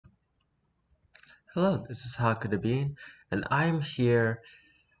Hello, this is Haku the Bean, and I'm here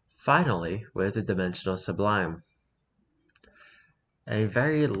finally with the Dimensional Sublime. A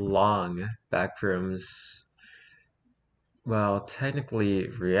very long Backrooms, well, technically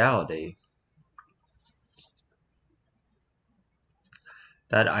reality,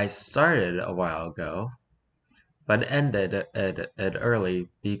 that I started a while ago, but ended it early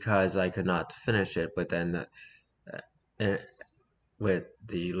because I could not finish it uh, with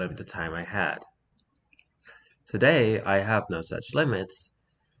the limited time I had. Today, I have no such limits,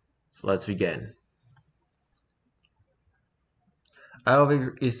 so let's begin. I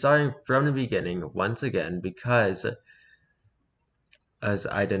will be starting from the beginning once again because as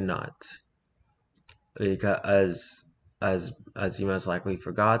I did not, because as you most likely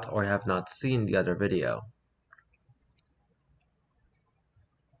forgot or have not seen the other video.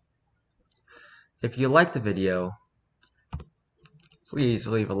 If you liked the video, please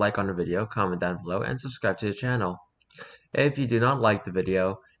leave a like on the video, comment down below, and subscribe to the channel. If you do not like the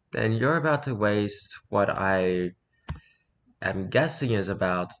video, then you're about to waste what I am guessing is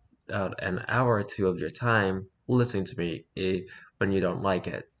about an hour or two of your time listening to me when you don't like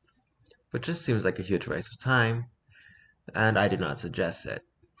it. Which just seems like a huge waste of time, and I do not suggest it.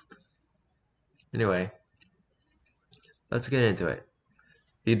 Anyway, let's get into it.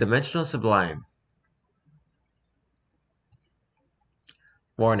 The Dimensional Sublime.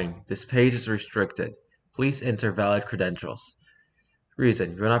 Warning, this page is restricted. Please enter valid credentials.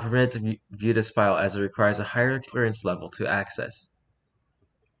 Reason, you are not permitted to view this file as it requires a higher clearance level to access.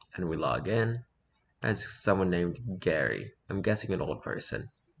 And we log in as someone named Gary. I'm guessing an old person.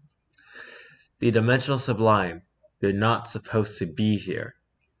 The Dimensional Sublime. You're not supposed to be here.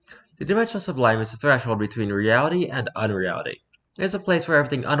 The Dimensional Sublime is the threshold between reality and unreality. It is a place where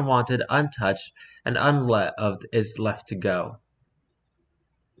everything unwanted, untouched, and unloved is left to go.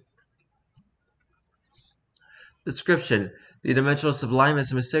 Description: the Dimensional Sublime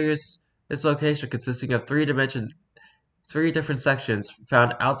is a mysterious location consisting of three different sections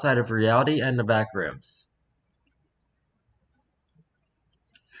found outside of reality and the Backrooms.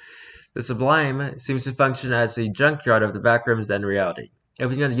 The Sublime seems to function as the junkyard of the Backrooms and reality.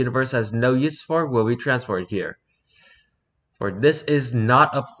 Everything that the universe has no use for will be transported here. For this is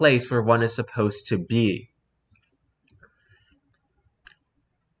not a place where one is supposed to be.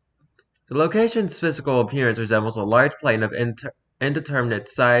 The location's physical appearance resembles a large plane of indeterminate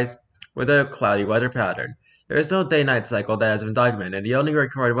size with a cloudy weather pattern. There is no day-night cycle that has been documented, and the only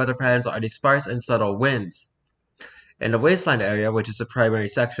recorded weather patterns are the sparse and subtle winds. In the wasteland area, which is the primary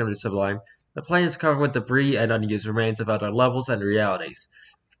section of the Sublime, the plane is covered with debris and unused remains of other levels and realities.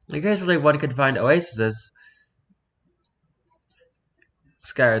 Occasionally, one can find oases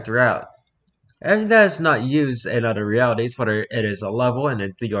scattered throughout. Everything that is not used in other realities, whether it is a level, an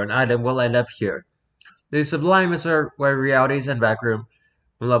entity, or an item, will end up here. The Sublime is where realities and backroom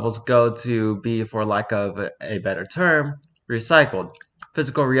levels go to be, for lack of a better term, recycled.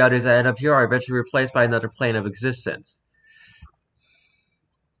 Physical realities that end up here are eventually replaced by another plane of existence.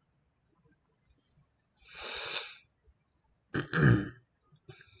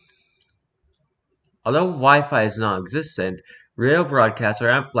 Although Wi-Fi is non-existent, radio broadcasts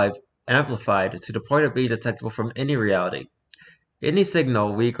are amplified to the point of being detectable from any reality. Any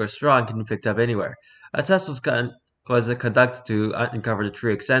signal, weak or strong, can be picked up anywhere. A test was conducted to uncover the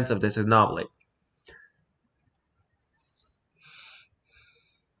true extent of this anomaly.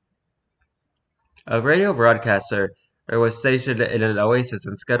 A radio broadcaster was stationed in an oasis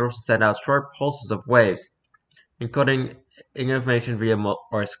and scheduled to send out short pulses of waves, encoding information via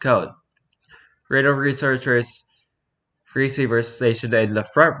Morse code. Radio researchers, receivers stationed in the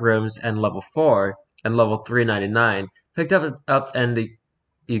front rooms and level 4 and level 399 picked up and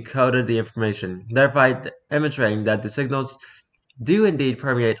decoded the information, thereby demonstrating that the signals do indeed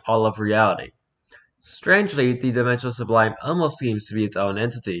permeate all of reality. Strangely, the Dimensional Sublime almost seems to be its own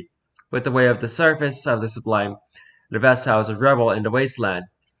entity, with the way of the surface of the Sublime, the vast towers of rubble in the wasteland,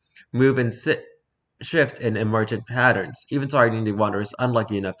 move and shift in emergent patterns, even targeting the wanderers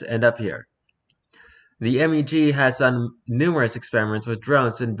unlucky enough to end up here. The MEG has done numerous experiments with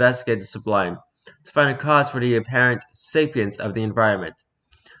drones to investigate the Sublime, to find a cause for the apparent sapience of the environment.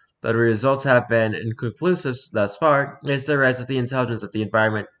 Though the results have been inconclusive thus far, it is theorized that the intelligence of the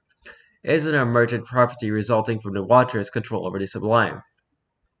environment is an emergent property resulting from the Watcher's control over the Sublime.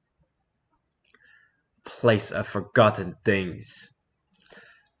 Place of forgotten things.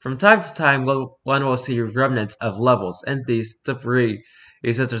 From time to time, one will see remnants of levels, entities, debris,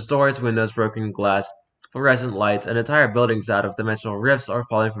 such as doors, windows, broken glass, fluorescent lights, and entire buildings out of dimensional rifts are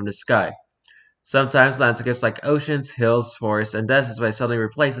falling from the sky. Sometimes landscapes like oceans, hills, forests, and deserts may suddenly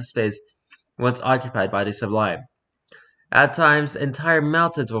replace the space once occupied by the Sublime. At times, entire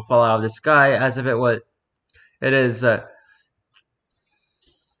mountains will fall out of the sky as if it is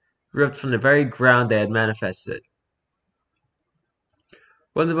ripped from the very ground they had manifested.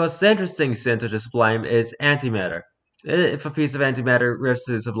 One of the most dangerous things to enter the Sublime is antimatter. If a piece of antimatter rifts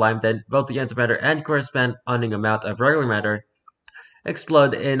to the Sublime, then both the antimatter and corresponding amount of regular matter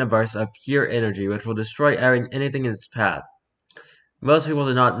explode in a burst of pure energy, which will destroy anything in its path. Most people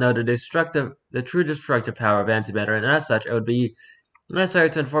do not know the true destructive power of antimatter, and as such, it would be necessary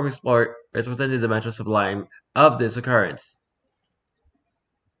to inform explorers within the Dimensional Sublime of this occurrence.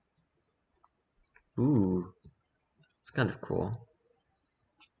 Ooh, it's kind of cool.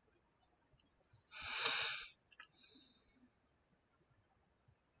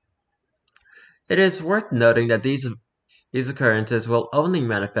 It is worth noting that these occurrences will only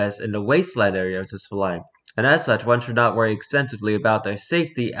manifest in the wasteland area of the Sublime, and as such, one should not worry extensively about their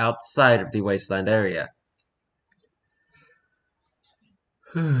safety outside of the wasteland area.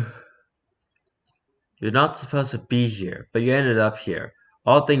 You're not supposed to be here, but you ended up here.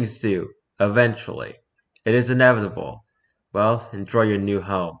 All things do, eventually. It is inevitable. Well, enjoy your new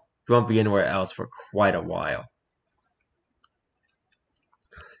home. You won't be anywhere else for quite a while.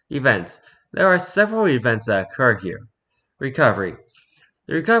 Events. There are several events that occur here. Recovery.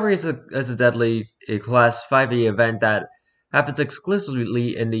 The recovery is a deadly Class 5e event that happens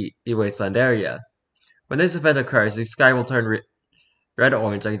exclusively in the wasteland area. When this event occurs, the sky will turn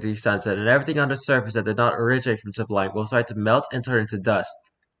red-orange like the sunset, and everything on the surface that did not originate from Sublime will start to melt and turn into dust,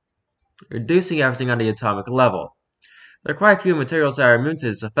 reducing everything on the atomic level. There are quite a few materials that are immune to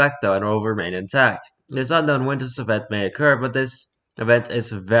this effect, though, and will remain intact. It is unknown when this event may occur, but this event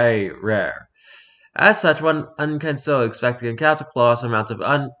is very rare. As such, one can still expect to encounter colossal amounts of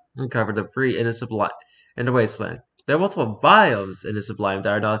uncovered debris in the wasteland. There are multiple biomes in the Sublime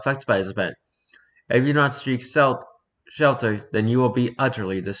that are not affected by this event. If you do not seek shelter, then you will be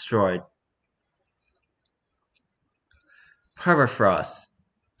utterly destroyed. Permafrost.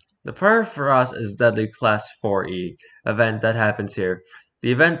 The permafrost is a deadly Class 4e event that happens here.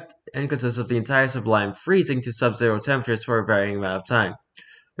 The event consists of the entire Sublime freezing to sub-zero temperatures for a varying amount of time,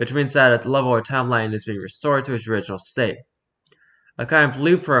 which means that a level or timeline is being restored to its original state. A kind of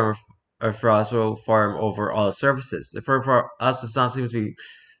blue permafrost will form over all surfaces. The permafrost does not seem to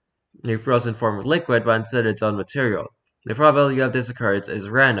be a frozen form of liquid, but instead its own material. The probability of this occurrence is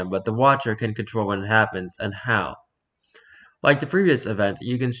random, but the watcher can control when it happens and how. Like the previous event,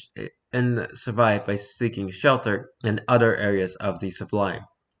 you can survive by seeking shelter in other areas of the Sublime.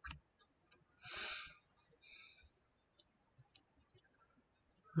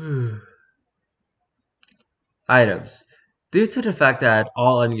 Items. Due to the fact that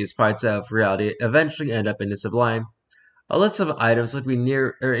all unused parts of reality eventually end up in the Sublime, a list of items would be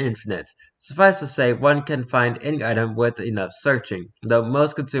near or infinite. Suffice to say, one can find any item with enough searching, though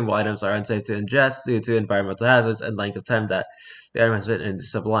most consumable items are unsafe to ingest due to environmental hazards and length of time that the item has been in the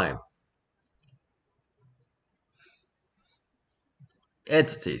Sublime.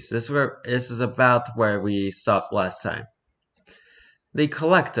 Entities. This is about where we stopped last time. The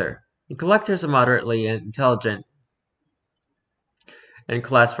Collector. The Collector is a moderately intelligent and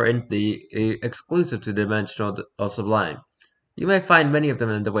class for entity exclusive to Dimensional Sublime. You may find many of them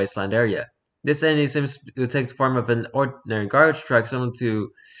in the wasteland area. This entity seems to take the form of an ordinary garbage truck similar to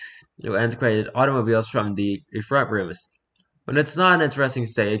antiquated automobiles from the front rooms. When it's not in an interesting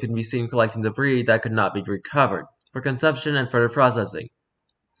state, it can be seen collecting debris that could not be recovered for consumption and further processing.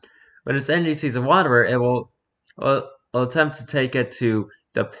 When its entity sees a wanderer, it will attempt to take it to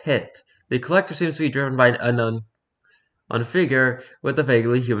the pit. The collector seems to be driven by an unknown figure with a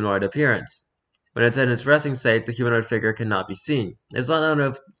vaguely humanoid appearance. When it's in its resting state, the humanoid figure cannot be seen. It's not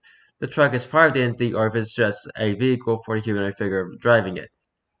known if the truck is part of the entity or if it's just a vehicle for the humanoid figure driving it.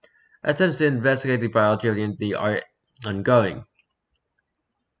 Attempts to investigate the biology of the entity are ongoing.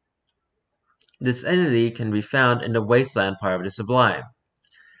 This entity can be found in the wasteland part of the Sublime.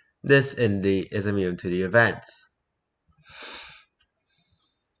 This entity is immune to the events.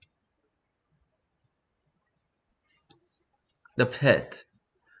 The Pit.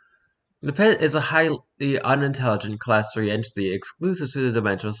 The Pit is a highly unintelligent Class 3 entity exclusive to the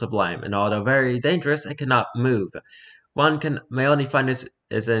Dimensional Sublime, and although very dangerous, it cannot move. One may only find this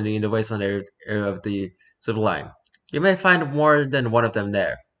entity in the wasteland area of the Sublime. You may find more than one of them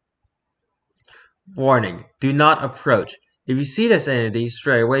there. Warning: do not approach. If you see this entity,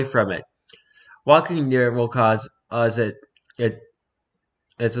 stray away from it. Walking near it will cause its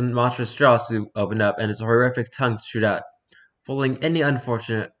monstrous jaws to open up and its horrific tongue to shoot out, pulling any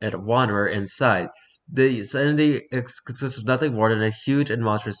unfortunate wanderer inside. The entity consists of nothing more than a huge and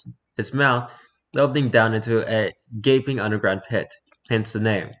monstrous its mouth opening down into a gaping underground pit, hence the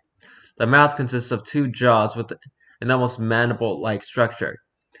name. The mouth consists of two jaws with an almost mandible-like structure.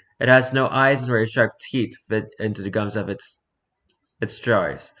 It has no eyes and very sharp teeth fit into the gums of its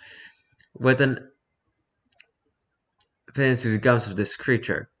jaws, with an fit into the gums of this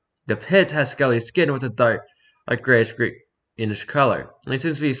creature. The pit has scaly skin with a dark, grayish-greenish color. There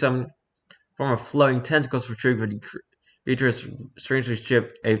seems to be some form of flowing tentacles protruding from the creature's strangely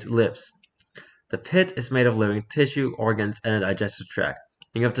shaped lips. The pit is made of living tissue, organs, and a digestive tract,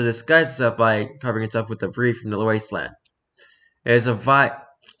 being able to disguise itself by covering itself with debris from the wasteland. It is, it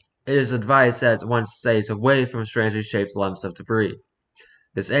is advised that one stays away from strangely shaped lumps of debris.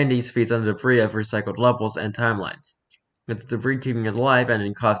 This entity feeds on the debris of recycled levels and timelines, with the debris keeping it alive and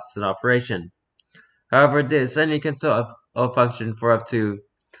in constant operation. However, this entity can still function for up to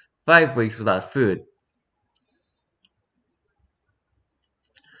 5 weeks without food.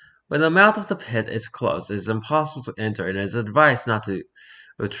 When the mouth of the pit is closed, it is impossible to enter and it is advised not to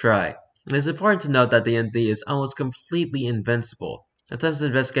try. It is important to note that the entity is almost completely invincible. Attempts to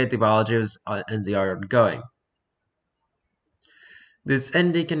investigate the biology of this entity are ongoing. This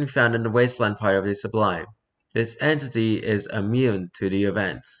entity can be found in the wasteland part of the Sublime. This entity is immune to the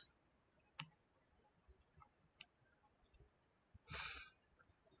events.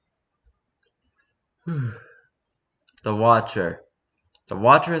 The Watcher. The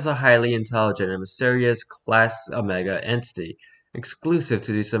Watcher is a highly intelligent and mysterious Class Omega entity, exclusive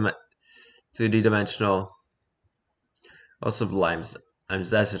to the Dimensional Sublime's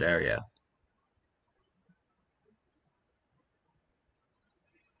desert area.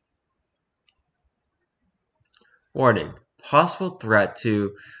 Warning: possible threat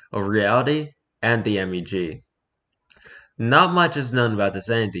to reality and the MEG. Not much is known about this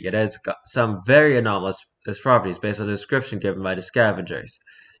entity. It has got some very anomalous properties based on the description given by the scavengers.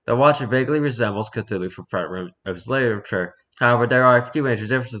 The Watcher vaguely resembles Cthulhu from Front Room of his literature. However, there are a few major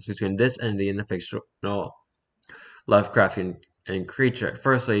differences between this entity and the fictional Lovecraftian creature.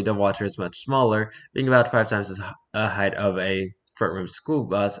 Firstly, the Watcher is much smaller, being about 5 times the height of a Front Room school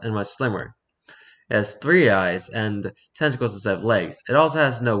bus and much slimmer. It has 3 eyes and tentacles instead of legs. It also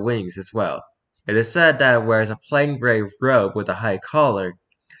has no wings as well. It is said that it wears a plain gray robe with a high collar,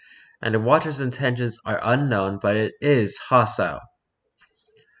 and the Watcher's intentions are unknown, but it is hostile.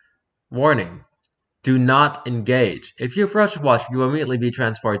 Warning: do not engage. If you approach the Watcher, you will immediately be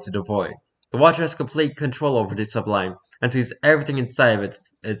transported to the Void. The Watcher has complete control over the Sublime and sees everything inside of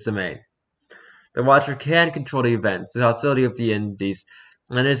its domain. The Watcher can control the events, the hostility of the entities,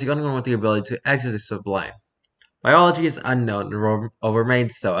 and is the only one with the ability to exit the Sublime. Biology is unknown and will remain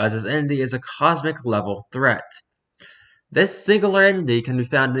so, as this entity is a cosmic level threat. This singular entity can be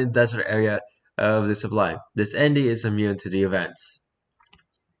found in the desert area of the Sublime. This entity is immune to the events.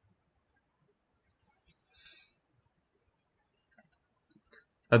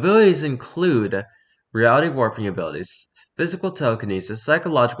 Abilities include reality warping abilities, physical telekinesis,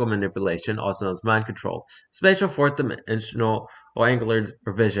 psychological manipulation, also known as mind control, spatial fourth dimensional or angular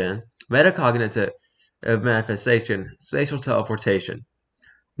vision, metacognitive manifestation, spatial teleportation.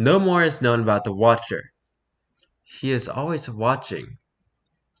 No more is known about the Watcher. He is always watching,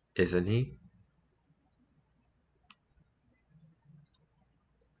 isn't he?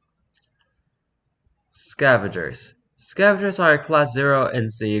 Scavengers. Scavengers are a Class 0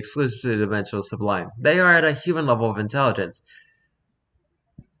 entity exclusive to the Dimensional Sublime. They are at a human level of intelligence,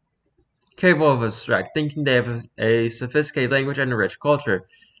 capable of abstract thinking. They have a sophisticated language and a rich culture.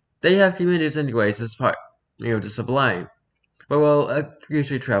 They have communities anyways as part of the Sublime, but will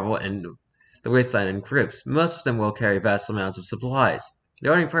usually travel in the wasteland in groups. Most of them will carry vast amounts of supplies.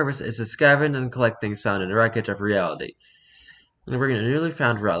 Their only purpose is to scavenge and collect things found in the wreckage of reality, and bring the newly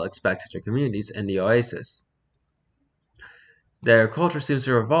found relics back to their communities in the Oasis. Their culture seems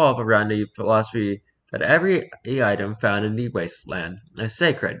to revolve around the philosophy that every item found in the wasteland is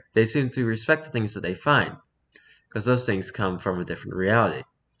sacred. They seem to respect the things that they find, because those things come from a different reality,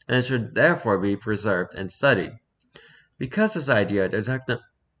 and it should therefore be preserved and studied. Because of this idea, their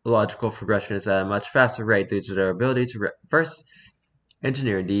technological progression is at a much faster rate due to their ability to reverse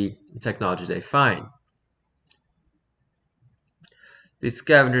engineer the technology they find. These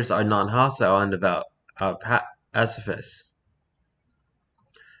scavengers are non-hostile and devout pacifists.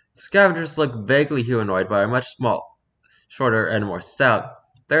 Scavengers look vaguely humanoid but are much shorter and more stout.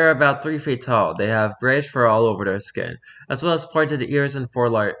 They are about 3 feet tall. They have grayish fur all over their skin, as well as pointed ears and 4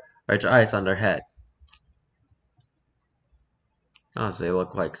 large eyes on their head. Honestly, they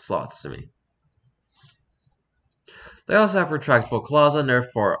look like sloths to me. They also have retractable claws on their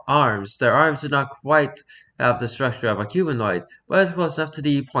forearms. Their arms do not quite have the structure of a humanoid, but is close enough to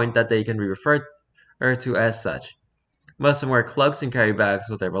the point that they can be referred to as such. Most of them wear cloaks and carry bags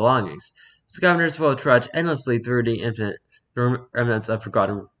with their belongings. Scavengers will trudge endlessly through the infinite remnants of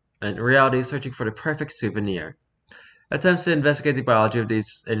forgotten realities, searching for the perfect souvenir. Attempts to investigate the biology of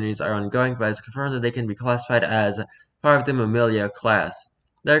these entities are ongoing, but it's confirmed that they can be classified as part of the Mammalia class.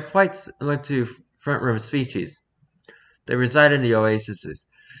 They are quite similar to front room species. They reside in the oases.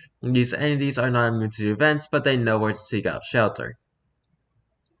 These entities are not immune to the events, but they know where to seek out shelter.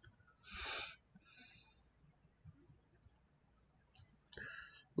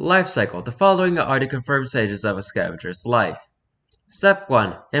 Life cycle. The following are the confirmed stages of a scavenger's life. Step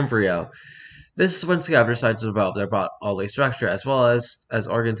 1. Embryo. This is when scavengers start to develop their bodily structure as well as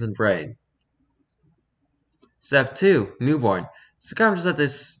organs and brain. Step 2. Newborn. Scavengers at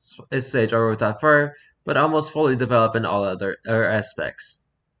this stage are without fur, but almost fully develop in all other aspects.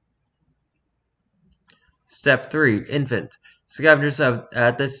 Step 3. Infant. Scavengers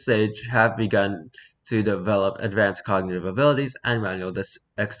at this stage have begun to develop advanced cognitive abilities and manual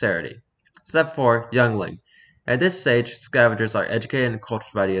dexterity. Step 4. Youngling. At this stage, scavengers are educated and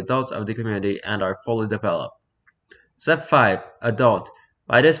cultured by the adults of the community and are fully developed. Step 5. Adult.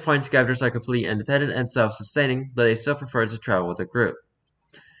 By this point, scavengers are completely independent and self-sustaining, but they still prefer to travel with a group.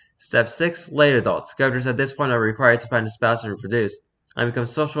 Step 6. Late adult. Scavengers at this point are required to find a spouse and reproduce, and become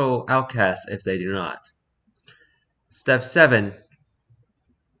social outcasts if they do not. Step 7.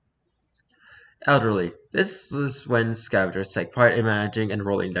 Elderly. This is when scavengers take part in managing and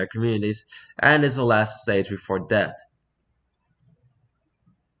ruling their communities, and is the last stage before death.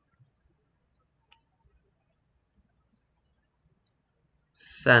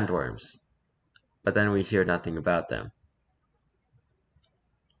 Sandworms. But then we hear nothing about them.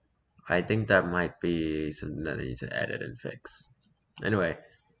 I think that might be something that I need to edit and fix. Anyway.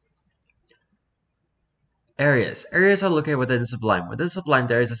 Areas. Areas are located within Sublime. Within Sublime,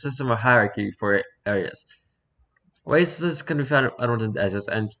 there is a system of hierarchy for areas. Oases can be found within deserts,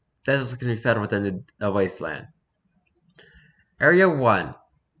 and deserts can be found within the wasteland. Area 1.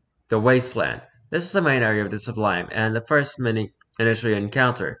 The Wasteland. This is the main area of the Sublime, and the first mini initially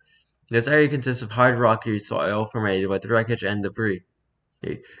encounter. This area consists of hard rocky soil formed with wreckage and debris.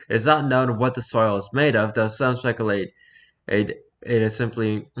 It is not known what the soil is made of, though some speculate it is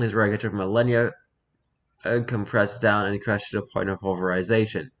simply the wreckage of millennia compressed down and crushed to the point of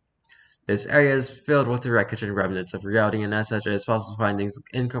pulverization. This area is filled with the wreckage and remnants of reality, and as such, it is possible to find things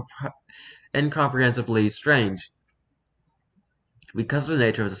incomprehensibly strange. Because of the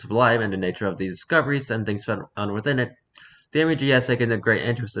nature of the Sublime and the nature of the discoveries and things found within it, the MUG has taken a great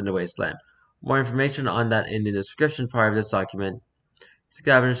interest in the Wasteland. More information on that in the description part of this document.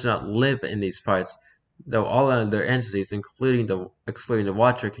 Scavengers do not live in these parts, though all other entities, excluding the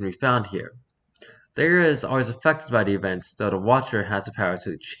Watcher, can be found here. The area is always affected by the events, though the Watcher has the power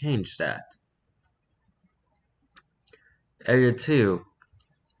to change that. Area 2.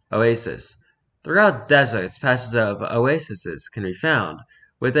 Oasis. Throughout deserts, patches of oases can be found.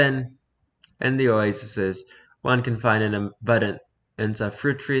 Within the oases, one can find an abundance of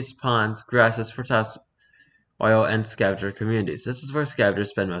fruit trees, ponds, grasses, fertile soil, and scavenger communities. This is where scavengers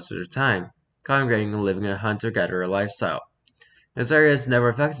spend most of their time, congregating and living a hunter-gatherer lifestyle. This area is never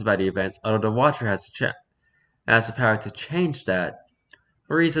affected by the events, although the Watcher has the power to change that.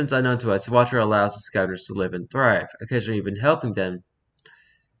 For reasons unknown to us, the Watcher allows the scavengers to live and thrive, occasionally even helping them.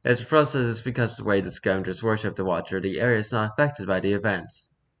 As the process is because of the way the scavengers worship the Watcher, the area is not affected by the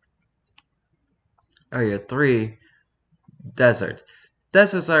events. Area 3. Desert.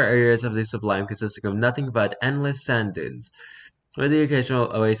 Deserts are areas of the Sublime consisting of nothing but endless sand dunes. With the occasional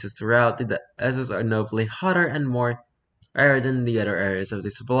oasis throughout, the deserts are notably hotter and more arid than the other areas of the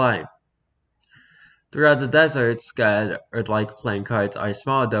Sublime. Throughout the deserts, scattered like playing cards are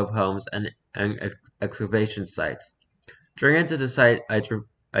small adobe homes and excavation sites. During into the site, I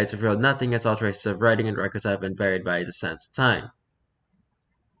revealed nothing as all traces of writing and records have been buried by the sands of time.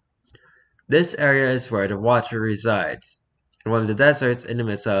 This area is where the Watcher resides. In one of the deserts, in the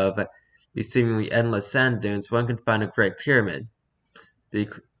midst of the seemingly endless sand dunes, one can find a great pyramid. The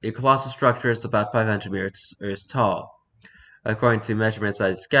colossal structure is about 500 meters tall. According to measurements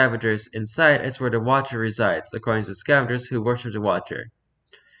by the scavengers, inside is where the Watcher resides, according to the scavengers who worship the Watcher.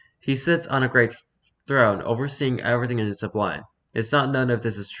 He sits on a great throne, overseeing everything in the Sublime. It's not known if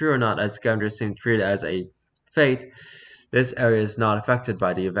this is true or not, as scavengers seem to treat it as a fate. This area is not affected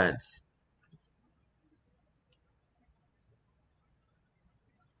by the events.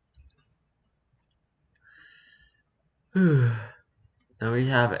 Now we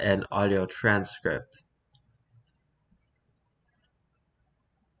have an audio transcript.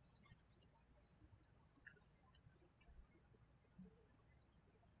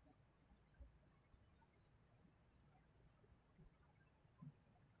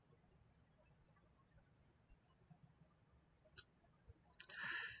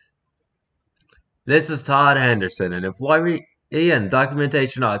 This is Todd Henderson, an employee and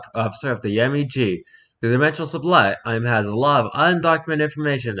documentation officer of the MEG. The Dimensional Sublime has a lot of undocumented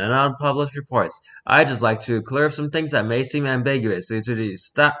information and unpublished reports. I just like to clear up some things that may seem ambiguous due to the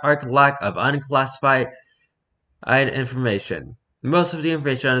stark lack of unclassified information. Most of the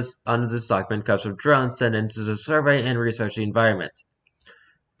information on this document comes from drones sent into the survey and research the environment.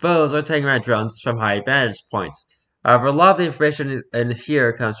 Photos are taken by drones from high vantage points. However, a lot of the information in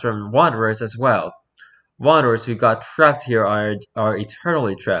here comes from wanderers as well. Wanderers who got trapped here are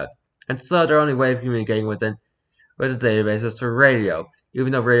eternally trapped, and so their only way of communicating with the database is through radio.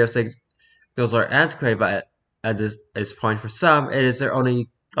 Even though radio signals are antiquated at this point for some, it is their only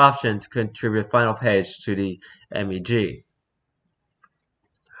option to contribute a final page to the MEG.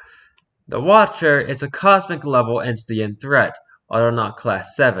 The Watcher is a cosmic level entity and threat, although not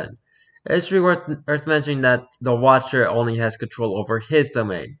Class 7. It's worth mentioning that the Watcher only has control over his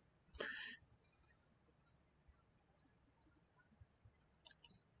domain.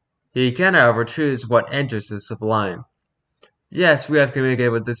 He can, however, choose what enters the Sublime. Yes, we have communicated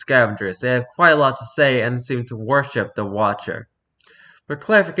with the Scavengers. They have quite a lot to say and seem to worship the Watcher. For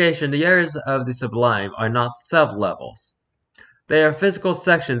clarification, the areas of the Sublime are not sub-levels. They are physical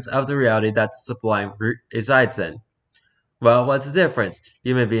sections of the reality that the Sublime resides in. Well, what's the difference?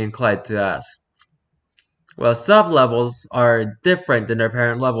 You may be inclined to ask. Well, sub-levels are different than their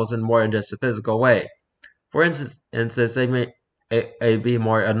parent levels in more than just a physical way. For instance, they may be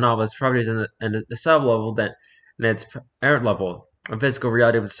more anomalous properties in the sub-level than in its parent level. A physical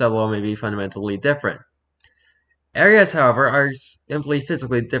reality of the sub-level may be fundamentally different. Areas, however, are simply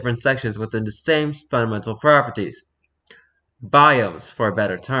physically different sections within the same fundamental properties. Biomes, for a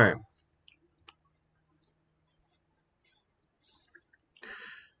better term.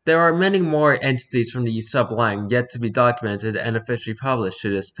 There are many more entities from the Sublime yet to be documented and officially published to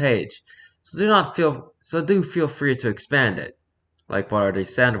this page, so do feel free to expand it. Like, what are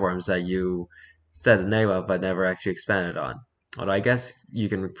these sandworms that you said the name of but never actually expanded on? Although I guess you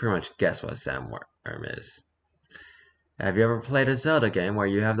can pretty much guess what a sandworm is. Have you ever played a Zelda game where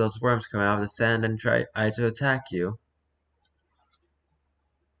you have those worms come out of the sand and try to attack you?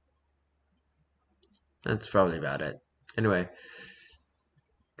 That's probably about it. Anyway,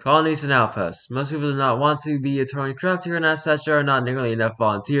 colonies and outposts. Most people do not want to be eternally trapped here, and as such, there are not nearly enough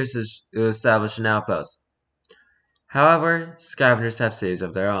volunteers to establish an outpost. However, scavengers have cities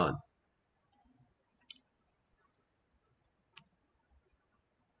of their own.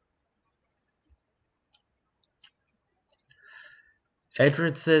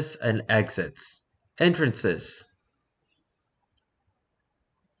 Entrances and exits. Entrances.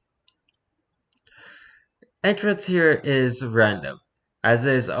 Entrance here is random, as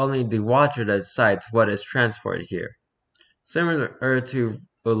it is only the Watcher that decides what is transported here. Similar to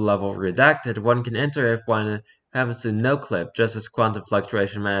level redacted, one can enter if one happens to no-clip, just as quantum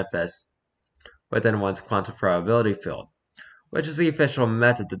fluctuation manifests within one's quantum probability field, which is the official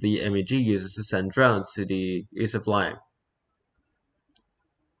method that the MEG uses to send drones to the Sublime.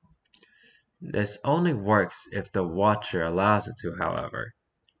 This only works if the Watcher allows it to, however.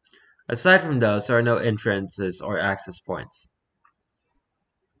 Aside from those, there are no entrances or access points.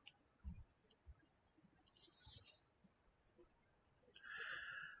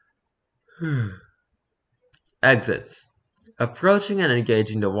 Exits. Approaching and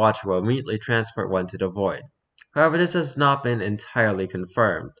engaging the Watcher will immediately transport one to the void. However, this has not been entirely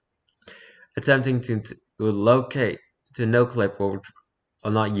confirmed. Attempting to locate to no-clip will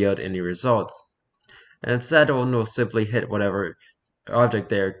not yield any results, and instead one will simply hit whatever object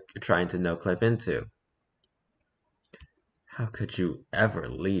they're trying to no-clip into. How could you ever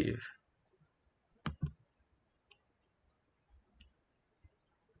leave?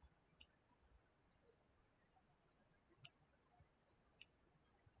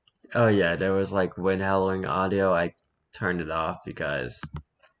 Oh yeah, there was like wind howling audio. I turned it off because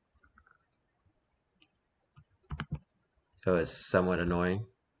it was somewhat annoying.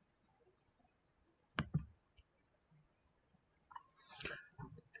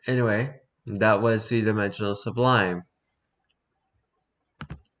 Anyway, that was the Dimensional Sublime.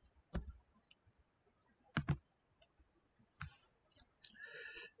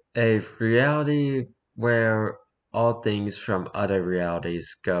 A reality where all things from other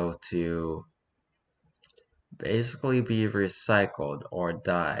realities go to basically be recycled or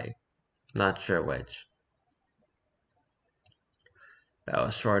die. Not sure which. That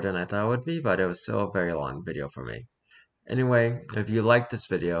was shorter than I thought it would be, but it was still a very long video for me. Anyway, if you liked this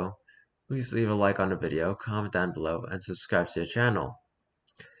video, please leave a like on the video, comment down below, and subscribe to the channel.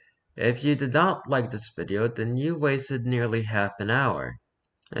 If you did not like this video, then you wasted nearly half an hour.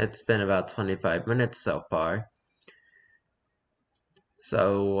 It's been about 25 minutes so far.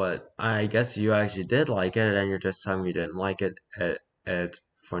 So I guess you actually did like it, and you're just telling me you didn't like it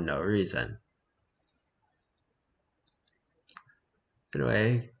for no reason.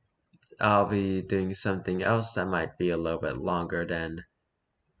 Anyway, I'll be doing something else that might be a little bit longer than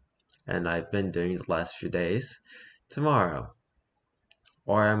and I've been doing the last few days tomorrow.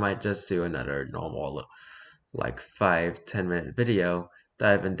 Or I might just do another normal like 5-10 minute video that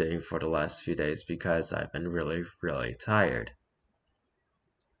I've been doing for the last few days because I've been really tired.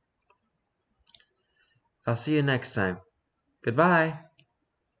 I'll see you next time. Goodbye!